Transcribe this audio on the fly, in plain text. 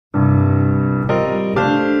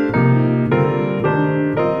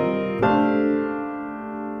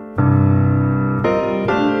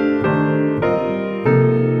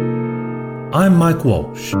Mike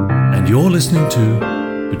Walsh, and you're listening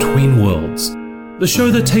to Between Worlds, the show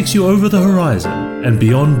that takes you over the horizon and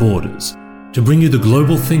beyond borders to bring you the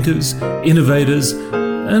global thinkers, innovators,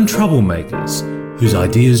 and troublemakers whose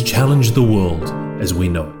ideas challenge the world as we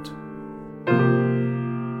know it.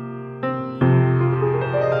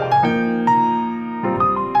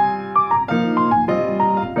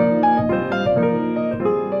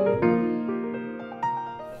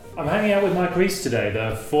 Mike Reiss today,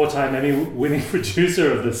 the 4-time Emmy-winning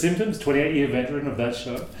producer of The Simpsons, 28-year veteran of that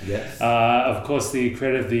show. Yes. Of course, the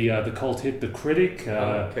creator of the cult hit The Critic.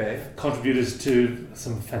 Okay. Contributors to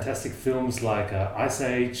some fantastic films like Ice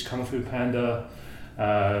Age, Kung Fu Panda,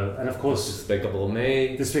 and of course Despicable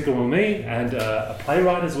Me, and a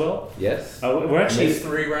playwright as well. Yes. We're actually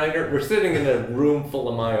mystery writer. We're sitting in a room full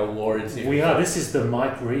of my awards here. We are. This is the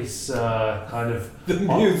Mike Reiss kind of the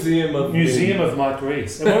museum of Mike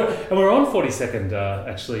Reiss, and we're on 42nd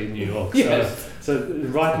actually in New York. Yes. So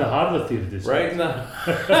right in the heart of the theatre district. Right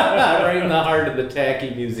in the heart of the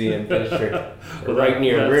Tacky Museum district. Well, right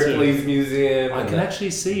near Ripley's Museum. I can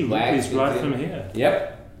actually see Ripley's right from here.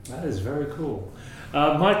 Yep. That is very cool.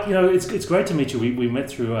 Mike, it's great to meet you. We met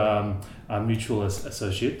through our mutual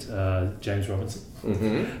associate, James Robinson,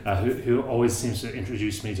 who always seems to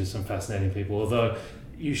introduce me to some fascinating people, although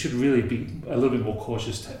you should really be a little bit more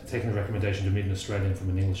cautious taking a recommendation to meet an Australian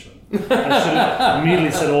from an Englishman. I should have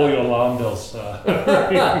immediately set all your alarm bells.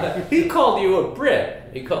 He called you a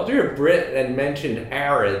Brit. He called you a Brit and mentioned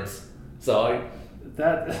Harrods. So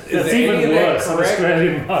that's even worse. I'm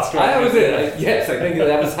Australian. Yes, I think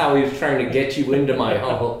that was how he was trying to get you into my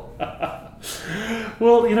home.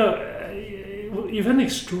 Well, you've had an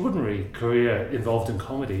extraordinary career involved in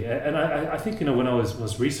comedy, and I think when I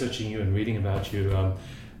was researching you and reading about you,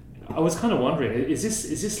 I was kind of wondering, is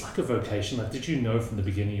this like a vocation? Like, did you know from the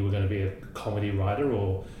beginning you were going to be a comedy writer,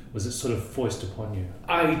 or was it sort of foisted upon you?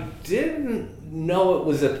 I didn't know it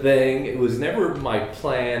was a thing. It was never my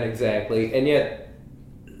plan exactly, and yet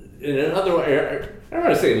in another way, I don't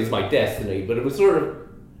want to say it was my destiny, but it was sort of,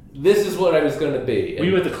 this is what I was going to be. Were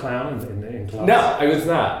you the clown in class? No, I was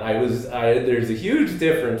not. There's a huge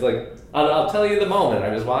difference. Like, I'll tell you the moment. I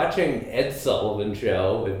was watching Ed Sullivan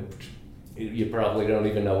Show, and you probably don't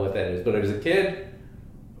even know what that is, but I was a kid.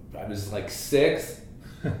 I was like 6,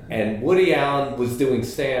 and Woody Allen was doing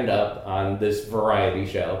stand-up on this variety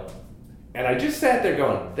show. And I just sat there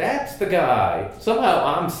going, that's the guy.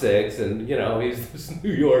 Somehow I'm 6, and he's this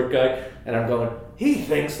New York guy, and I'm going, he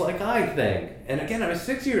thinks like I think. And again, I was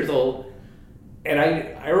 6 years old, and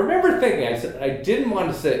I remember thinking, I said, I didn't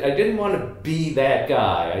want to be that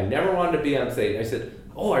guy. I never wanted to be on stage. I said,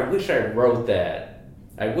 oh, I wish I wrote that.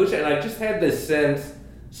 And I just had this sense,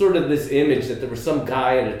 sort of this image that there was some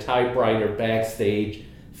guy at a typewriter backstage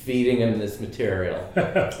feeding him this material.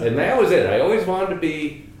 And that was it. I always wanted to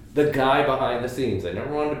be the guy behind the scenes. I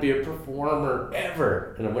never wanted to be a performer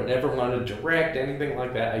ever, and I would never want to direct anything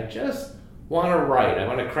like that. I just want to write. I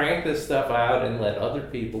want to crank this stuff out and let other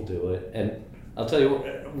people do it. And I'll tell you,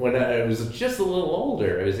 when I was just a little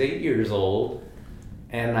older, I was 8 years old,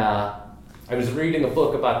 and I was reading a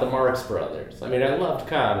book about the Marx Brothers. I mean, I loved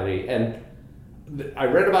comedy, and I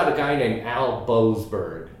read about a guy named Al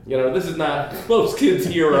Boasberg. This is not, most kids'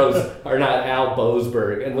 heroes are not Al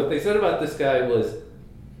Boasberg. And what they said about this guy was,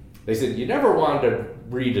 they said, you never wanted to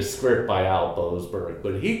read a script by Al Boasberg,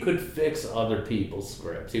 but he could fix other people's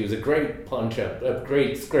scripts. He was a great punch-up, a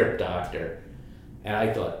great script doctor. And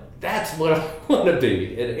I thought, that's what I want to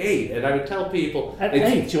be at 8. And I would tell people... At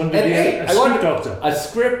 8? Do you want to be a script doctor? A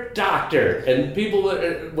script doctor. And people,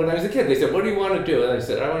 when I was a kid, they said, what do you want to do? And I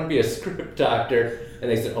said, I want to be a script doctor.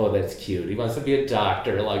 And they said, oh, that's cute. He wants to be a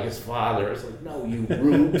doctor like his father. I was like, no, you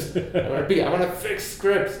rubes. I want to fix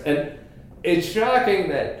scripts. And it's shocking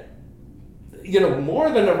that,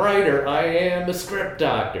 more than a writer, I am a script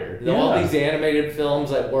doctor. Yeah. All these animated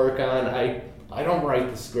films I work on, I don't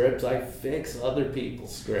write the scripts, I fix other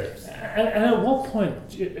people's scripts. And at what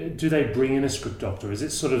point do they bring in a script doctor? Is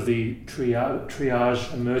it sort of the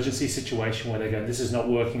triage emergency situation where they go, this is not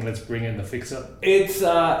working, let's bring in the fixer? It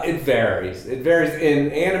varies. It varies.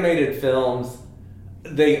 In animated films,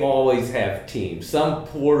 they always have teams. Some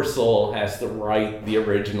poor soul has to write the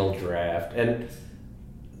original draft, and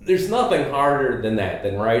there's nothing harder than that,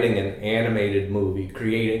 than writing an animated movie,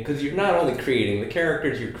 because you're not only creating the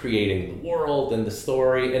characters, you're creating the world and the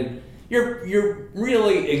story, and you're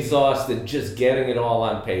really exhausted just getting it all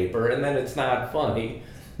on paper, and then it's not funny.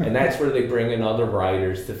 And that's where they bring in other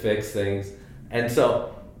writers to fix things. And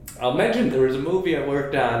so I'll mention there was a movie I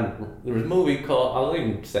worked on. There was a movie called, I'll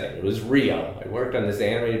even say it was Rio. I worked on this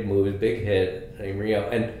animated movie, big hit named Rio,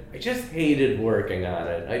 and I just hated working on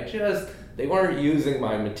it. They weren't using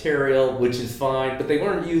my material, which is fine, but they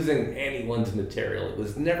weren't using anyone's material. It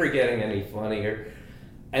was never getting any funnier.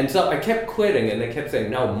 And so I kept quitting, and they kept saying,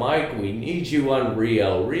 no, Mike, we need you on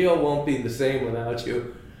Rio. Rio won't be the same without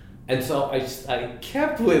you. And so I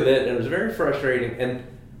kept with it, and it was very frustrating. And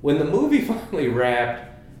when the movie finally wrapped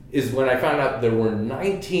is when I found out there were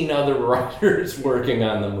 19 other writers working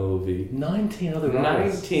on the movie. 19 other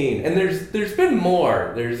writers? 19. And there's been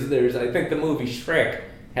more. There's I think the movie Shrek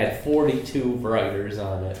had 42 writers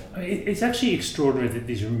on it. It's actually extraordinary that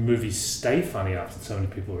these movies stay funny after so many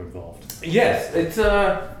people are involved. Yes, it's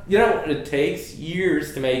it takes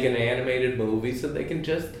years to make an animated movie, so they can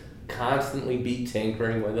just constantly be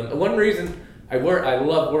tinkering with them. And one reason I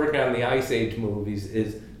love working on the Ice Age movies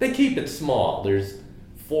is they keep it small. There's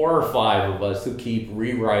 4 or 5 of us who keep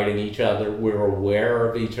rewriting each other. We're aware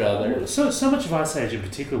of each other. So much of Ice Age in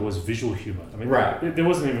particular was visual humor. I mean, right. There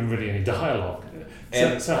wasn't even really any dialogue.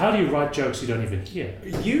 So how do you write jokes you don't even hear?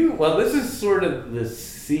 Well, this is sort of the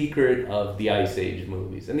secret of the Ice Age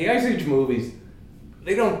movies. And the Ice Age movies,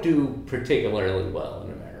 they don't do particularly well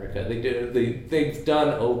in America. They've done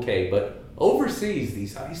okay, but overseas,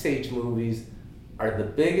 these Ice Age movies are the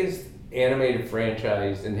biggest animated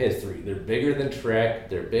franchise in history. They're bigger than Shrek.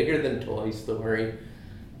 They're bigger than Toy Story.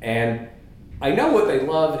 And I know what they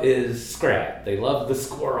love is Scrat. They love the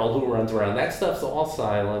squirrel who runs around. That stuff's all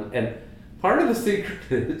silent. And part of the secret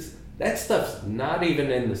is that stuff's not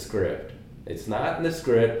even in the script. It's not in the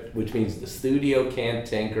script, which means the studio can't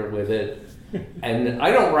tinker with it. And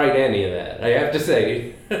I don't write any of that, I have to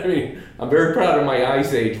say. I mean, I'm very proud of my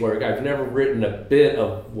Ice Age work. I've never written a bit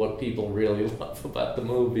of what people really love about the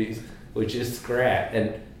movies, which is Scrat.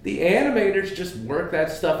 And the animators just work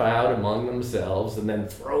that stuff out among themselves and then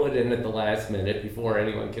throw it in at the last minute before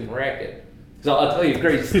anyone can wreck it. So I'll tell you a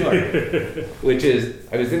great story, which is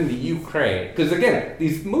I was in the Ukraine. Because again,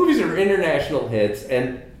 these movies are international hits,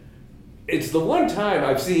 and it's the one time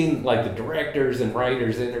I've seen like the directors and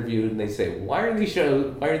writers interviewed, and they say, why are these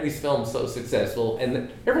films so successful?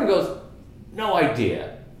 And everyone goes, no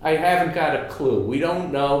idea. I haven't got a clue. We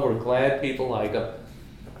don't know. We're glad people like them.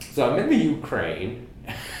 So I'm in the Ukraine,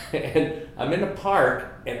 and I'm in a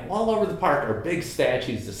park, and all over the park are big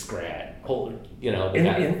statues of Scrat. In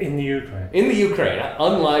the Ukraine. In the Ukraine,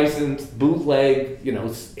 unlicensed, bootleg,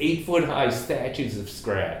 8-foot high statues of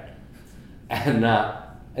Scrat.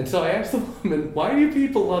 And so I asked the woman, why do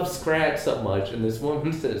people love Scrat so much? And this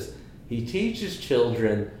woman says, he teaches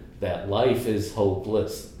children that life is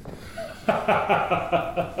hopeless.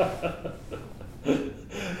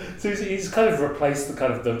 So he's kind of replaced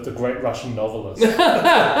the great Russian novelist. He's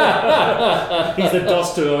the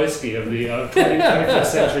Dostoevsky of the 21st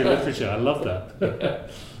century literature. I love that.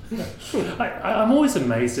 I'm always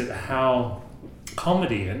amazed at how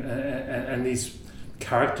comedy and these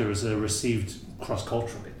characters are received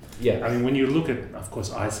cross-culturally. Yeah. I mean, when you look at, of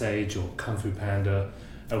course, Ice Age or Kung Fu Panda,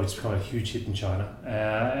 which became a huge hit in China,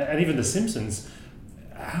 and even The Simpsons,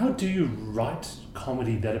 how do you write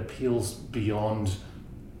comedy that appeals beyond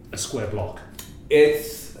a square block?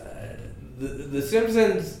 It's the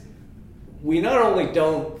Simpsons. We not only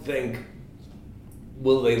don't think,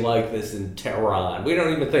 will they like this in Tehran? We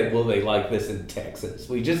don't even think, will they like this in Texas?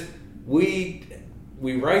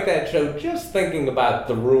 We write that show just thinking about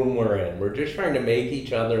the room we're in. We're just trying to make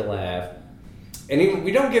each other laugh. And even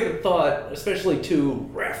we don't give a thought, especially to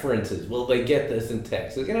references. Will they get this in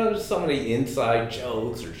Texas? There's so many inside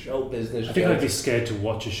jokes or show business jokes. I think I'd be scared to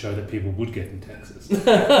watch a show that people would get in Texas. But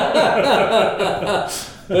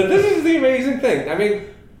this is the amazing thing. I mean,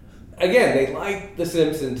 again, they like The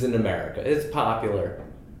Simpsons in America. It's popular.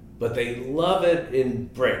 But they love it in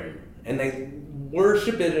Britain. And they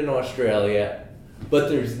worship it in Australia. But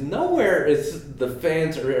there's nowhere the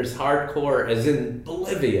fans are as hardcore as in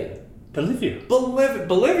Bolivia.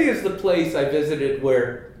 Bolivia is the place I visited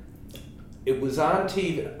where it was on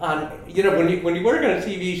TV. When you work on a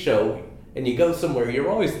TV show and you go somewhere, you're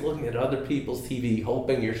always looking at other people's TV,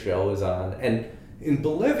 hoping your show is on. And in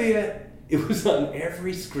Bolivia, it was on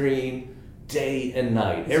every screen, day and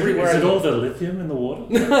night. Everywhere. Is it all the lithium in the water?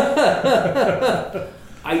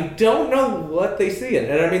 I don't know what they see it,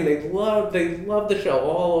 and I mean they love the show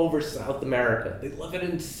all over South America. They love it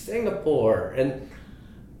in Singapore, and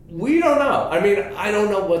we don't know. I mean, I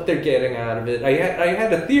don't know what they're getting out of it. I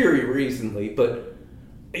had a theory recently, but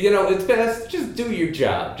it's best just do your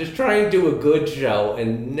job. Just try and do a good show,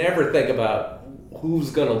 and never think about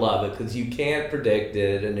who's gonna love it, because you can't predict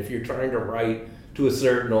it. And if you're trying to write to a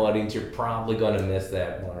certain audience, you're probably going to miss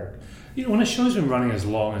that mark. You know, when a show's been running as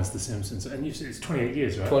long as The Simpsons, and you said it's 28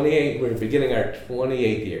 years, right? 28, we're beginning our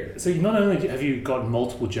 28th year. So not only have you got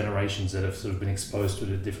multiple generations that have sort of been exposed to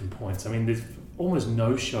it at different points, I mean, there's almost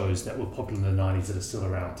no shows that were popular in the 90s that are still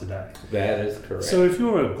around today. That is correct. So if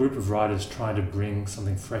you're a group of writers trying to bring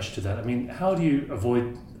something fresh to that, I mean, how do you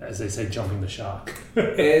avoid, as they say, jumping the shark? How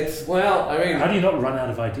do you not run out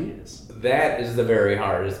of ideas? That is the very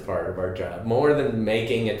hardest part of our job. More than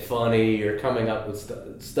making it funny or coming up with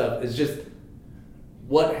stuff, it's just,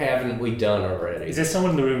 what haven't we done already? Is there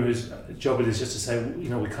someone in the room whose job it is just to say, you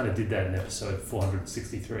know, we kind of did that in episode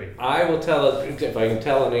 463? I will tell, if I can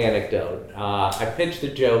tell an anecdote. I pitched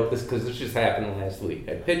a joke, because this just happened last week.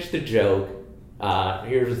 I pitched a joke.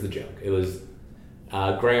 Here's the joke. It was,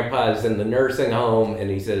 Grandpa's in the nursing home,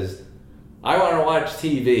 and he says, I want to watch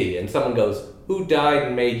TV. And someone goes, who died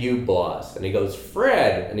and made you boss? And he goes,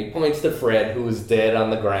 Fred. And he points to Fred, who was dead on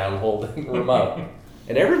the ground holding the remote.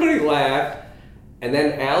 And everybody laughed. And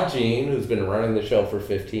then Al Jean, who's been running the show for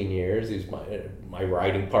 15 years, he's my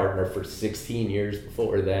writing partner for 16 years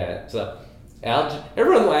before that. So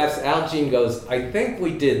everyone laughs. Al Jean goes, I think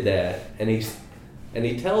we did that. And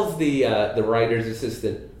he tells the writer's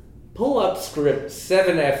assistant, pull up script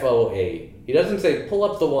 7F08. He doesn't say pull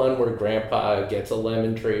up the one where Grandpa gets a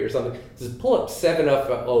lemon tree or something. He says pull up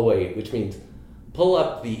 7F08, which means pull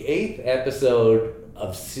up the 8th episode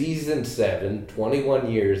of season 7,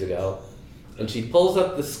 21 years ago. And she pulls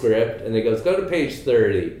up the script and it goes, go to page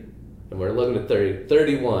 30. And we're looking at 30,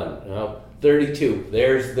 31, no, 32.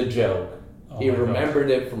 There's the joke. He remembered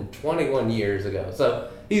it from 21 years ago.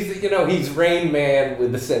 So he's Rain Man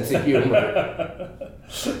with a sense of humor.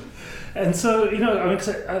 And so, you know, I mean,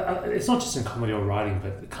 it's not just in comedy or writing,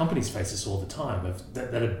 but companies face this all the time, of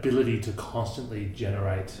that ability to constantly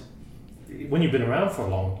generate, when you've been around for a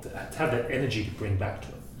long, to have that energy to bring back to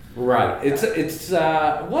it. Right. It's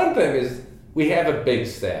one thing is we have a big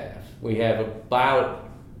staff. We have about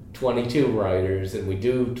 22 writers, and we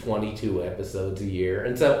do 22 episodes a year.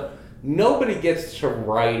 And so nobody gets to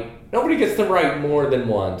write more than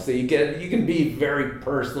one. So you can be very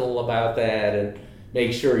personal about that and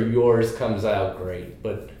make sure yours comes out great.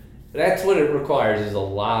 But that's what it requires, is a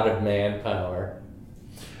lot of manpower.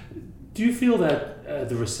 Do you feel that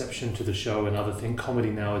the reception to the show and other things, comedy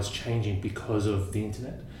now, is changing because of the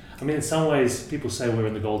internet? I mean, in some ways, people say we're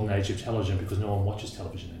in the golden age of television because no one watches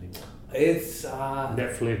television anymore. It's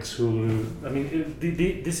Netflix, Hulu. I mean,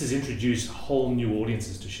 this has introduced whole new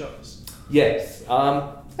audiences to shows. Yes.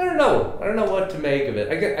 I don't know what to make of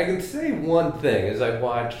it. I can say one thing as I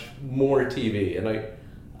watch more TV, and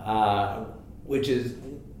which is,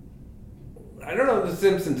 I don't know if The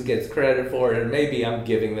Simpsons gets credit for it, and maybe I'm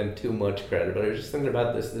giving them too much credit, but I was just thinking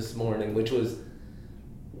about this morning, which was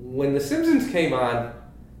when The Simpsons came on,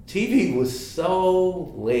 TV was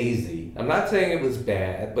so lazy. I'm not saying it was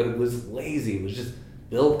bad, but it was lazy. It was just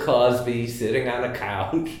Bill Cosby sitting on a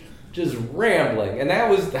couch, just rambling. And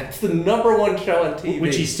that's the number one show on TV.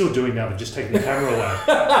 Which he's still doing now, they're just taking the camera away.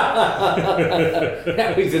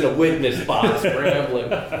 Now he's in a witness box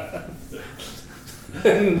rambling.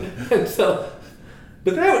 and so,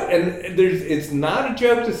 but it's not a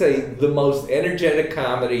joke to say the most energetic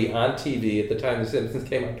comedy on TV at the time The Simpsons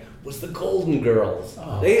came out was the Golden Girls.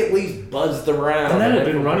 Oh. They at least buzzed around. And that had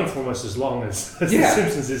been running for almost as long as The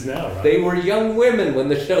Simpsons is now, right? They were young women when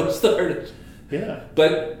the show started. Yeah.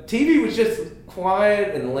 But TV was just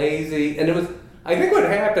quiet and lazy. And I think what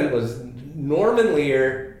happened was Norman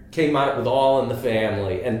Lear came out with All in the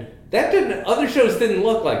Family. And other shows didn't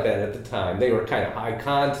look like that at the time. They were kind of high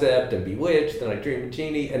concept and Bewitched and I Dream of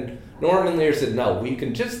Jeannie. And Norman Lear said, no, we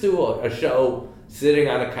can just do a show sitting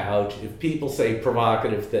on a couch if people say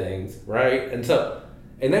provocative things, right? And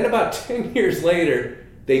then about 10 years later,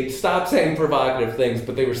 they stopped saying provocative things,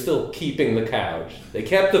 but they were still keeping the couch. They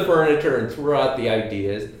kept the furniture and threw out the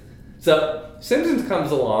ideas. So Simpsons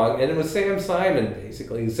comes along, and it was Sam Simon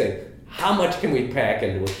basically saying, how much can we pack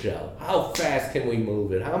into a show? How fast can we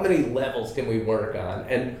move it? How many levels can we work on?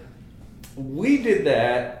 And we did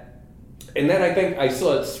that, and then I think I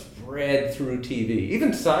saw it spread through TV,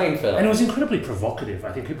 even Seinfeld. And it was incredibly provocative.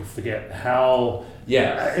 I think people forget how...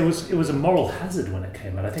 Yeah, it was a moral hazard when it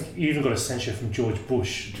came out. I think you even got a censure from George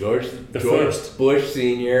Bush. George Bush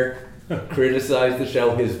Sr. criticized the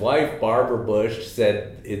show. His wife, Barbara Bush,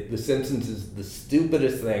 said The Simpsons is the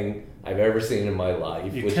stupidest thing I've ever seen in my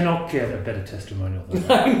life. You cannot get a better testimonial than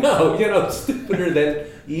that. I know, stupider than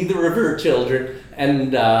either of her children.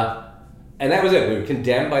 And that was it. We were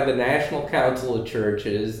condemned by the National Council of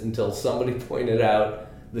Churches until somebody pointed out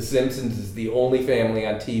The Simpsons is the only family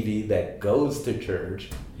on TV that goes to church.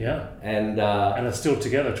 Yeah. And are still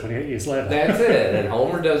together 28 years later. That's it. And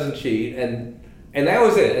Homer doesn't cheat. And that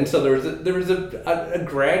was it. And so there was a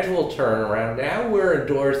gradual turnaround. Now we're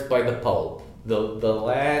endorsed by the Pope.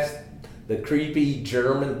 The creepy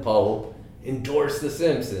German Pope endorsed The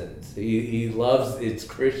Simpsons. He loves its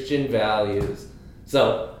Christian values.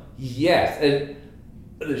 So, yes. And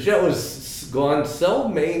the show has gone so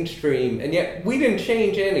mainstream, and yet we didn't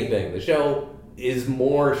change anything. The show is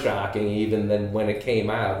more shocking even than when it came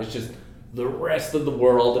out. It's just the rest of the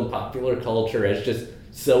world and popular culture has just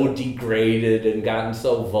so degraded and gotten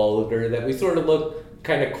so vulgar that we sort of look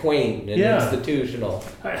kind of quaint and institutional.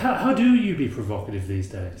 How do you be provocative these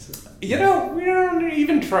days? You know, we don't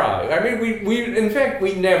even try. I mean, we in fact,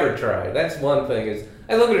 we never try. That's one thing is,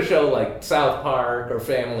 I look at a show like South Park or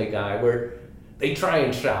Family Guy where they try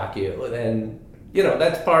and shock you, and you know,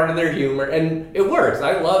 that's part of their humor, and it works.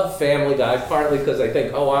 I love Family Guy, partly because I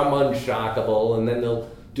think, oh, I'm unshockable, and then they'll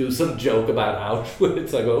do some joke about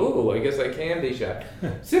Auschwitz. I go, ooh, I guess I can be shocked.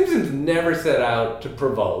 Simpsons never set out to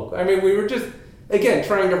provoke. I mean, we were just, again,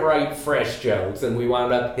 trying to write fresh jokes, and we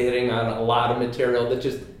wound up hitting on a lot of material that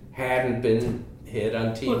just hadn't been hit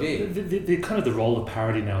on TV. Well, the kind of the role of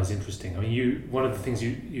parody now is interesting. I mean, one of the things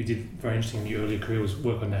you did very interesting in your earlier career was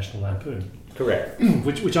work on National Lampoon. Correct.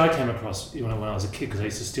 which I came across when I was a kid, because I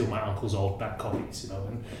used to steal my uncle's old back copies, you know,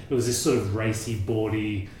 and it was this sort of racy,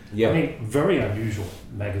 bawdy, I mean, very unusual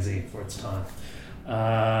magazine for its time.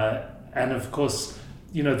 And of course,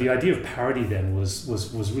 you know, the idea of parody then was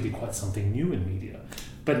really quite something new in media.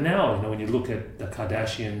 But now, you know, when you look at the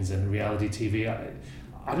Kardashians and reality TV,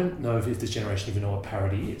 I don't know if this generation even know what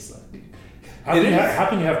parody is. Like, how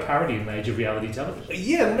can you have parody in the age of reality television?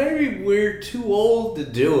 Yeah, maybe we're too old to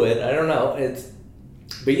do it. I don't know.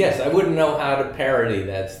 But yes, I wouldn't know how to parody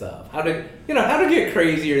that stuff. How to get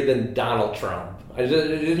crazier than Donald Trump.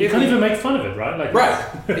 You can't even make fun of it, right? Like,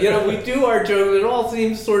 right. You know, we do our jokes. It all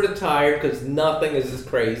seems sort of tired because nothing is as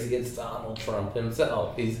crazy as Donald Trump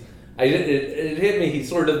himself. It hit me. He's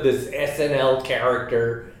sort of this SNL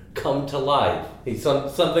character come to life. He's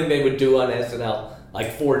something they would do on SNL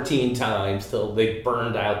like 14 times till they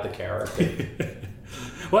burned out the character.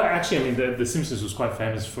 Well, actually, I mean, The Simpsons was quite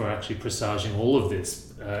famous for actually presaging all of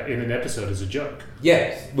this in an episode as a joke.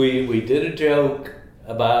 Yes, we did a joke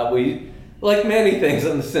about, like many things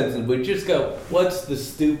on The Simpsons, we just go, what's the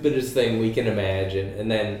stupidest thing we can imagine? And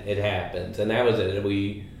then it happens. And that was it.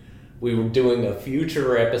 We were doing a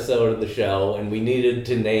future episode of the show, and we needed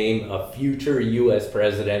to name a future U.S.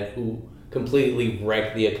 president who completely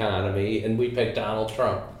wrecked the economy, and we picked Donald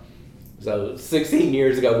Trump. So 16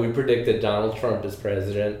 years ago, we predicted Donald Trump as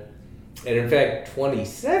president. And in fact,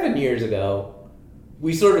 27 years ago,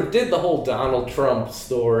 we sort of did the whole Donald Trump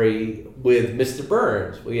story with Mr.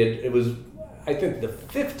 Burns. It was, I think, the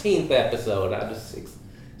 15th episode out of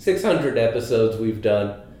 600 episodes we've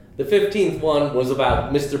done. The 15th one was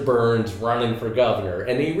about Mr. Burns running for governor,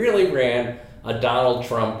 and he really ran a Donald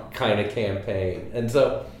Trump kind of campaign. And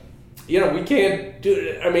so, you know, we can't do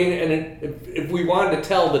it. I mean, and if we wanted to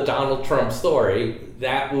tell the Donald Trump story,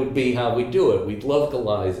 that would be how we do it. We'd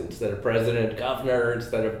localize it. Instead of president, governor,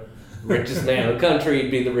 instead of richest man in the country,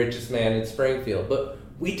 he'd be the richest man in Springfield. But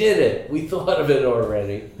we did it. We thought of it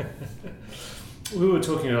already. We were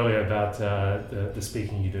talking earlier about the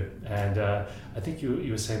speaking you do, and I think you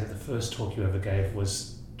were saying that the first talk you ever gave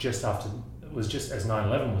was just as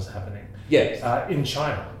 9/11 was happening. Yes. In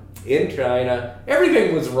China. In China,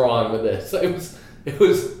 everything was wrong with this. It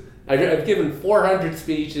was. I've given 400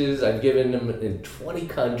 speeches. I've given them in 20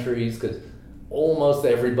 countries because almost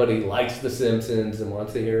everybody likes The Simpsons and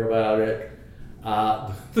wants to hear about it.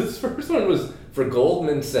 This first one was for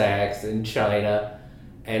Goldman Sachs in China,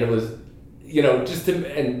 and it was, you know,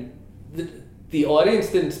 and the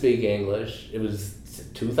audience didn't speak English. It was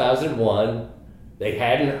 2001. They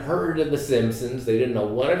hadn't heard of The Simpsons. They didn't know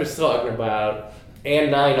what I was talking about.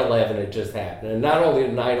 And 9/11 had just happened. And not only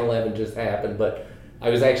did 9/11 just happen, but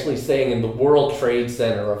I was actually staying in the World Trade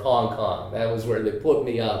Center of Hong Kong. That was where they put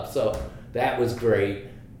me up. So that was great.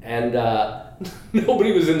 And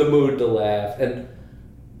nobody was in the mood to laugh. And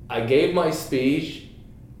I gave my speech,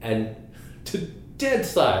 and to dead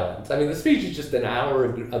silence. I mean, the speech is just an hour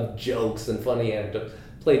of jokes and funny anecdotes.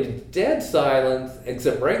 Played to dead silence,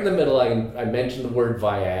 except right in the middle I mentioned the word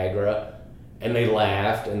Viagra, and they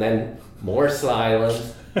laughed, and then more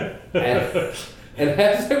silence. And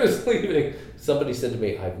as I was leaving, somebody said to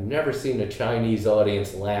me, "I've never seen a Chinese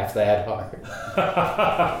audience laugh that hard."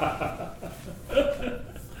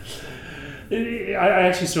 I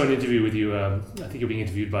actually saw an interview with you. I think you're being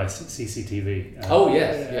interviewed by CCTV. Oh,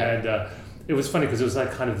 yes. Yeah. And it was funny because it was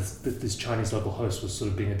like kind of this Chinese local host was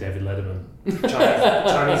sort of being a David Letterman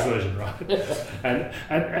Chinese version, right?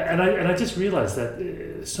 And I just realized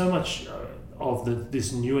that so much of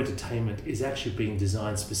this new entertainment is actually being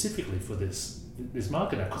designed specifically for this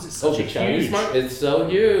market now because it's such a Chinese huge market. It's so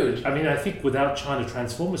huge. I mean, I think without China,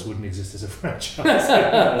 Transformers wouldn't exist as a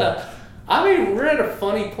franchise. I mean, we're at a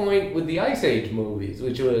funny point with the Ice Age movies,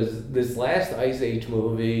 which was this last Ice Age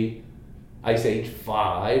movie, Ice Age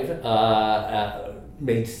 5,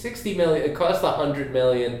 made $60 million. It cost $100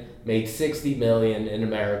 million, made $60 million in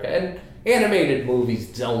America. And animated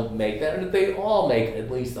movies don't make that. They all make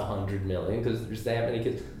at least $100 million because there's that many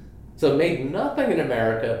kids. So it made nothing in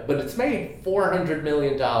America, but it's made $400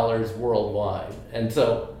 million worldwide. And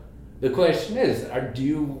so the question is, do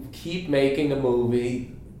you keep making a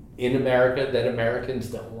movie in America that Americans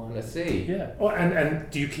don't want to see? Yeah. Well, and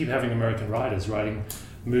do you keep having American writers writing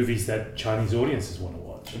movies that Chinese audiences want to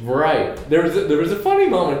watch? Right. There was a funny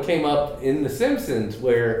moment came up in The Simpsons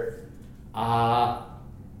where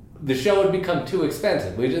the show had become too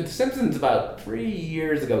expensive. The Simpsons about 3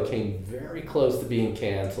 years ago came very close to being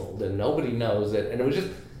canceled, and nobody knows it. And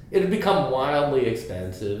it had become wildly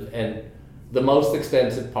expensive, and the most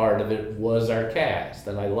expensive part of it was our cast.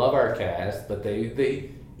 And I love our cast, but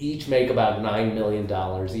they each make about $9 million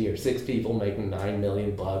a year. 6 people making $9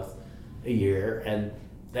 million a year, and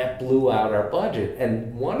that blew out our budget.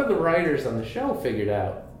 And one of the writers on the show figured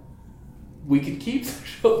out we could keep the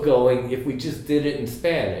show going if we just did it in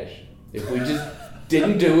Spanish. If we just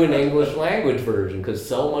didn't do an English language version, because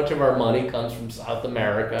so much of our money comes from South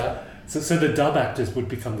America. So the dub actors would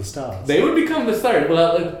become the stars. They would become the stars.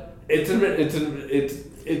 Well, it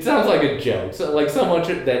sounds like a joke. So like so much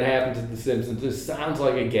that happens in The Simpsons, it sounds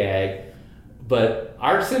like a gag. But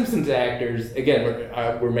our Simpsons actors, again,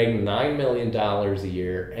 we're making $9 million a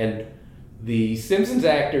year, and the Simpsons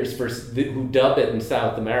actors who dub it in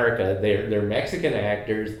South America, they're Mexican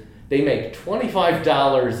actors. They make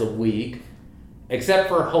 $25 a week, except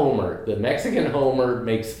for Homer. The Mexican Homer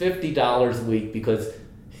makes $50 a week because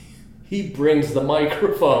he brings the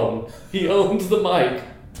microphone. He owns the mic.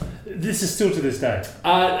 This is still to this day.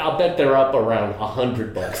 I'll bet they're up around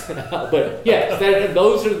 $100 now. But yes,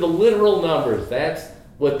 those are the literal numbers. That's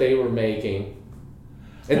what they were making.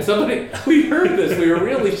 And we heard this, we were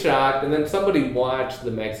really shocked, and then somebody watched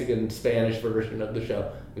the Mexican Spanish version of the show.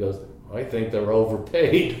 He goes, I think they're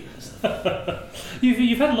overpaid.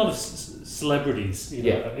 You've had a lot of celebrities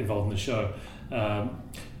involved in the show.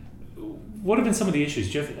 What have been some of the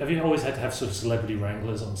issues? Have you always had to have sort of celebrity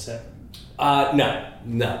wranglers on set? No.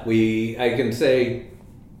 I can say,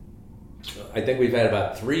 I think we've had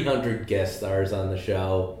about 300 guest stars on the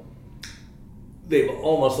show. They've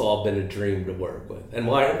almost all been a dream to work with. And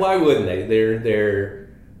why wouldn't they?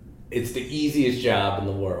 It's the easiest job in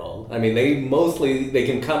the world. I mean, they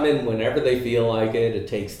can come in whenever they feel like it. It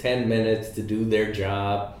takes 10 minutes to do their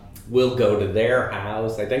job. We'll go to their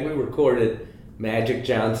house. I think we recorded Magic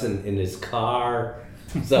Johnson in his car.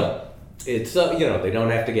 So it's they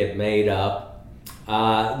don't have to get made up.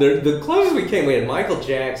 The closest we came, we had Michael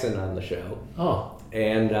Jackson on the show. Oh.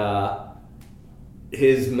 And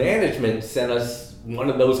his management sent us one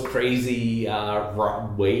of those crazy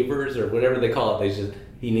waivers or whatever they call it.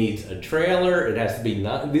 He needs a trailer. It has to be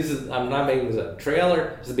I'm not making this up.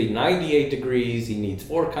 Trailer has to be 98 degrees. He needs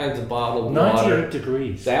 4 kinds of bottled 98 water. 98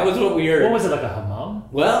 degrees. That was what we heard. What was it, like a hammam?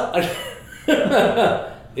 Well,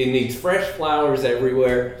 it needs fresh flowers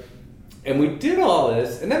everywhere. And we did all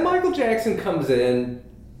this, and then Michael Jackson comes in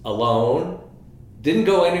alone, didn't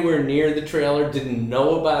go anywhere near the trailer, didn't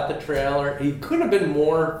know about the trailer. He couldn't have been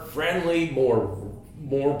more friendly, more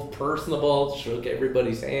personable, shook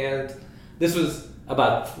everybody's hands. This was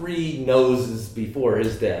about 3 noses before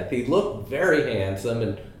his death. He looked very handsome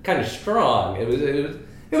and kind of strong. He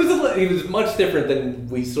was much different than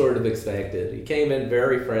we sort of expected. He came in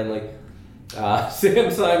very friendly.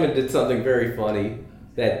 Sam Simon did something very funny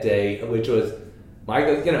that day, which was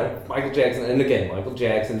Michael Jackson, and again, Michael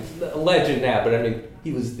Jackson's a legend now, but I mean,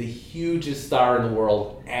 he was the hugest star in the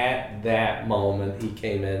world at that moment he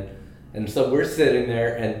came in. And so we're sitting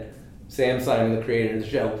there, and Sam Simon, the creator of the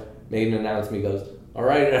show, made an announcement. He goes, all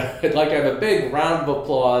right, I'd like to have a big round of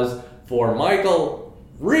applause for Michael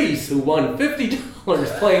Reese, who won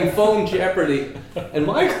 $50 playing Phone Jeopardy. And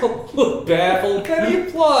Michael looked baffled, and he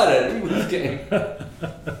applauded. He was game.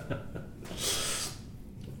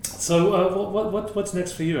 So what's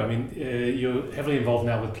next for you? I mean, you're heavily involved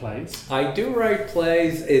now with plays. I do write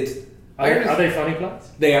plays. Are they funny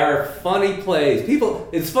plays? They are funny plays.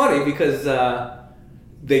 It's funny because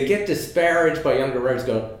they get disparaged by younger writers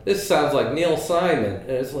going, this sounds like Neil Simon.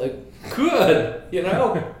 And it's like, good,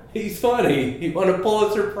 he's funny. He won a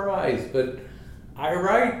Pulitzer Prize. But I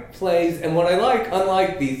write plays, and what I like,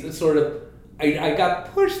 unlike these sort of, I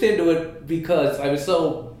got pushed into it because I was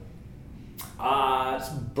so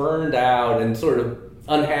burned out and sort of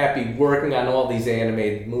unhappy working on all these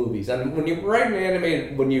animated movies. And when you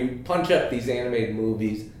when you punch up these animated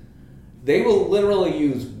movies, they will literally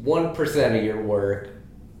use 1% of your work,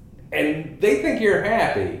 and they think you're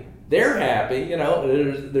happy. They're happy, you know.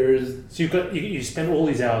 There's. So you spend all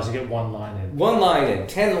these hours to get one line in. 1 line in,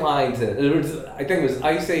 10 lines in. I think it was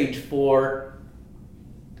Ice Age 4.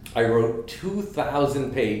 I wrote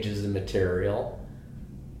 2,000 pages of material,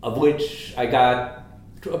 of which I got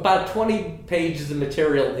about 20 pages of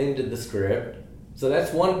material into the script. So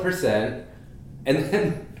that's 1%, and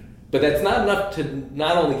then. But that's not enough to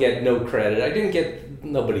not only get no credit.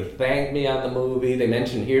 Nobody thanked me on the movie. They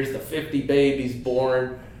mentioned here's the 50 babies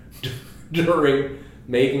born during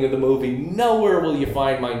making of the movie. Nowhere will you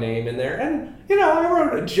find my name in there. And, you know, I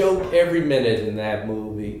wrote a joke every minute in that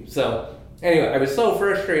movie. So, anyway, I was so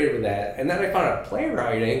frustrated with that. And then I found out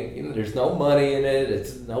playwriting, you know, there's no money in it.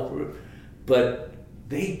 But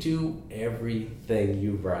they do everything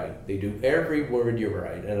you write. They do every word you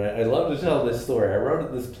write. And I love to tell this story. I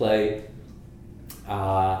wrote this play,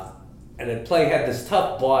 and the play had this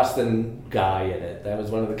tough Boston guy in it. That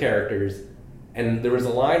was one of the characters. And there was a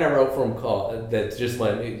line I wrote for him that just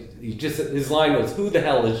went, his line was, "Who the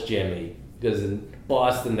hell is Jimmy?" Because in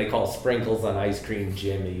Boston they call sprinkles on ice cream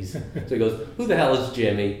Jimmys. So he goes, "Who the hell is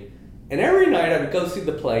Jimmy?" And every night I would go see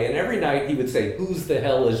the play, and every night he would say, "Who's the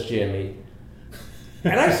hell is Jimmy?"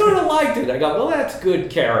 And I sort of liked it. I go, well, that's good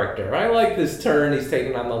character. I like this turn he's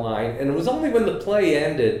taking on the line. And it was only when the play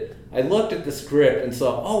ended, I looked at the script and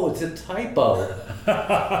saw, oh, it's a typo.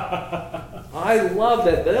 I love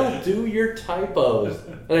that. They'll do your typos.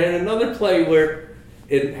 And I had another play where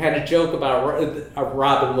it had a joke about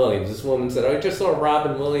Robin Williams. This woman said, I just saw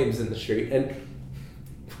Robin Williams in the street. And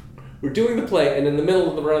we're doing the play, and in the middle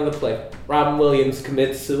of the run of the play, Robin Williams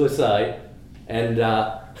commits suicide.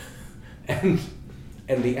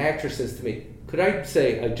 And the actress says to me, could I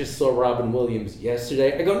say I just saw Robin Williams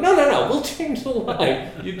yesterday? I go, no, we'll change the line.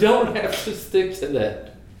 You don't have to stick to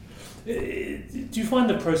that. Do you find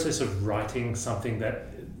the process of writing something that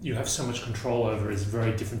you have so much control over is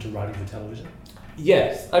very different to writing for television?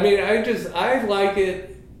 Yes. I mean, I like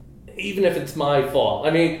it even if it's my fault.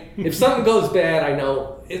 I mean, if something goes bad, I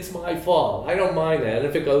know it's my fault. I don't mind that. And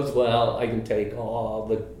if it goes well, I can take all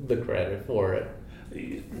the credit for it.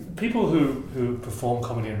 People who perform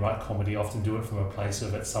comedy and write comedy often do it from a place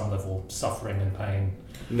of, at some level, suffering and pain.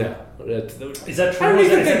 No. Is that true? I don't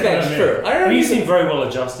even think that's true. You seem very well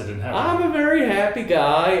adjusted and happy. I'm a very happy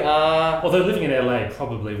guy. Although living in LA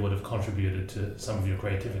probably would have contributed to some of your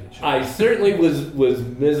creativity. Sure. I certainly was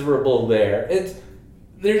miserable there.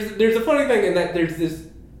 There's a funny thing in that there's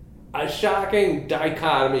a shocking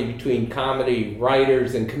dichotomy between comedy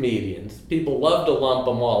writers and comedians. People love to lump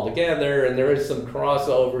them all together, and there is some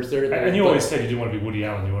crossover, certainly. And you always said you didn't want to be Woody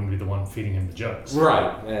Allen, you want to be the one feeding him the jokes.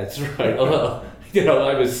 Right, that's right. Although, you know,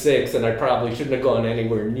 I was 6, and I probably shouldn't have gone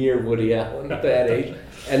anywhere near Woody Allen at that age.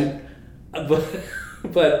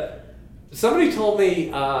 But somebody told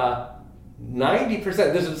me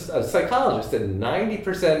 90%, this is a psychologist, said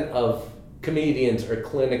 90% of comedians are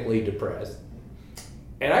clinically depressed.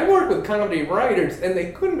 And I work with comedy writers, and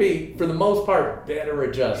they couldn't be, for the most part, better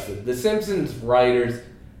adjusted. The Simpsons writers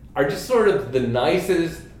are just sort of the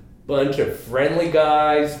nicest bunch of friendly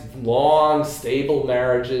guys, long, stable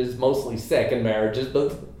marriages, mostly second marriages,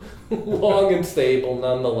 but long and stable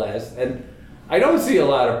nonetheless. And I don't see a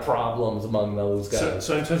lot of problems among those guys.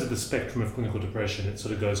 So in terms of the spectrum of clinical depression, it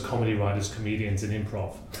sort of goes comedy writers, comedians, and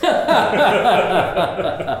improv.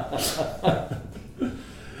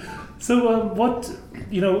 So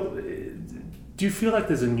do you feel like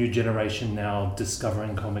there's a new generation now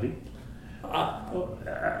discovering comedy?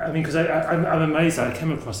 I mean, because I'm amazed. I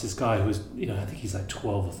came across this guy who's, I think he's like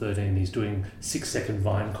 12 or 13. He's doing 6-second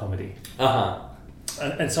Vine comedy. Uh-huh.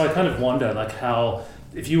 And so I kind of wonder, like, how,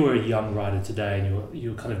 if you were a young writer today and you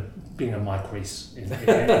were kind of being a Mike Reiss in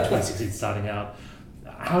 2016 starting out,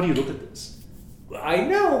 how do you look at this? I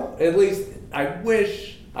know, at least I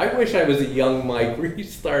wish I was a young Mike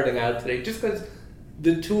Reiss starting out today, just because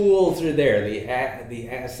the tools are there, the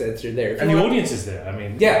assets are there. And the audience is there, I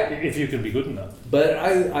mean, yeah. If you can be good enough. But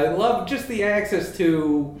I love just the access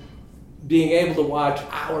to being able to watch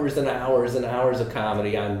hours and hours and hours of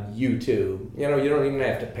comedy on YouTube. You don't even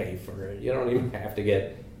have to pay for it. You don't even have to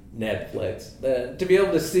get Netflix. To be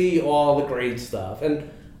able to see all the great stuff. And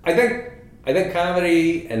I think I think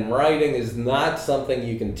comedy and writing is not something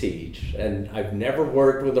you can teach. And I've never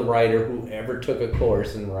worked with a writer who ever took a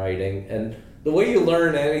course in writing. And the way you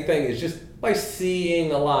learn anything is just by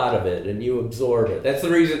seeing a lot of it and you absorb it. That's the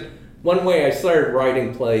reason, one way I started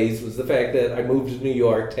writing plays was the fact that I moved to New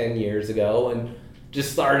York 10 years ago and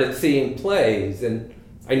just started seeing plays. And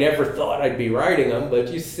I never thought I'd be writing them,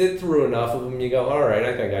 but you sit through enough of them, you go, all right,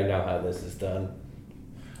 I think I know how this is done.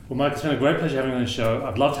 Well, Mike, it's been a great pleasure having you on the show.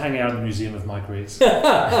 I'd love to hang out in the Museum of Mike Reiss. And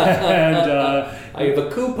I have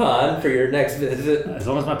a coupon for your next visit. As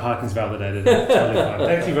long as my parking's validated, it's totally fine.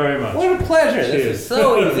 Thank you very much. What a pleasure. Cheers. This is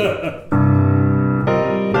so easy.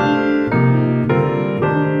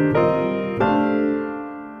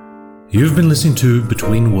 You've been listening to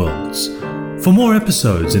Between Worlds. For more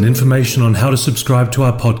episodes and information on how to subscribe to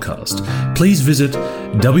our podcast, please visit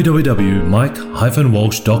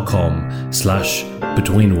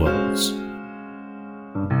www.mike-walsh.com/betweenworlds.